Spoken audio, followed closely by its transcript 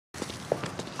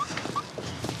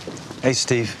Hey,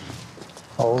 Steve.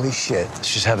 Holy shit.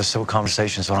 Let's just have a civil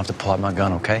conversation so I don't have to pull out my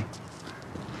gun, okay?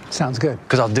 Sounds good.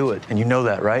 Because I'll do it, and you know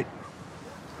that, right?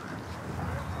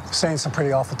 Saying some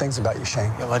pretty awful things about you,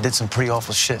 Shane. Yo, I did some pretty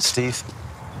awful shit, Steve.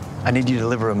 I need you to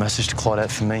deliver a message to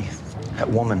Claudette for me. That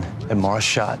woman that Mara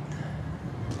shot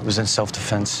was in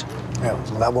self-defense. Yeah,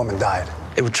 well, that woman died.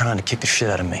 They were trying to kick the shit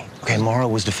out of me. Okay, Mara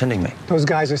was defending me. Those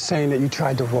guys are saying that you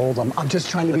tried to roll them. I'm just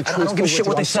trying to be truthful. I don't give a shit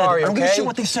what they said. Sorry, I don't give a shit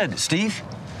what they said, Steve.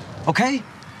 Okay?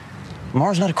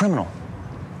 Mara's not a criminal.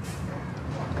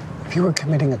 If you were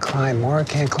committing a crime, Mara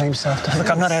can't claim self-defense. Look,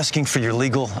 I'm not asking for your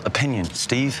legal opinion,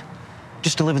 Steve.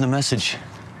 Just deliver the message.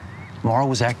 Mara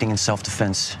was acting in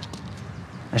self-defense,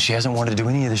 and she hasn't wanted to do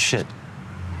any of this shit.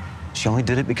 She only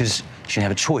did it because she didn't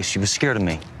have a choice. She was scared of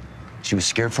me. She was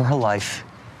scared for her life,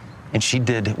 and she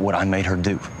did what I made her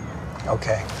do.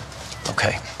 Okay.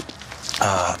 Okay.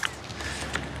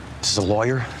 This is a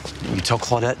lawyer. You tell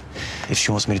Claudette if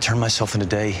she wants me to turn myself in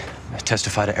today,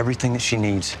 testify to everything that she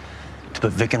needs to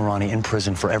put Vic and Ronnie in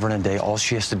prison forever and a day. All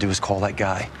she has to do is call that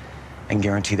guy and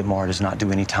guarantee that Mara does not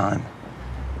do any time.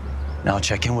 Now I'll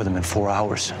check in with him in 4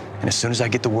 hours. And as soon as I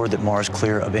get the word that Mara's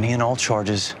clear of any and all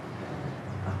charges,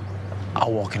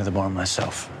 I'll walk into the barn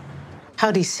myself.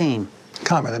 How'd he seem?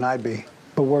 Calmer than I'd be,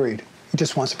 but worried. He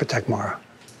just wants to protect Mara.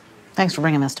 Thanks for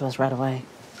bringing this to us right away.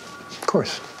 Of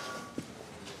course.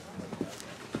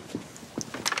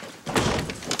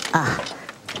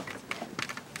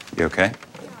 You okay?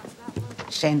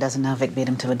 Shane doesn't know Vic beat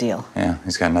him to a deal. Yeah,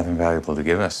 he's got nothing valuable to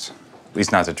give us. At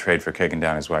least not to trade for kicking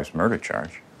down his wife's murder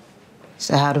charge.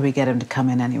 So how do we get him to come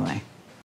in anyway?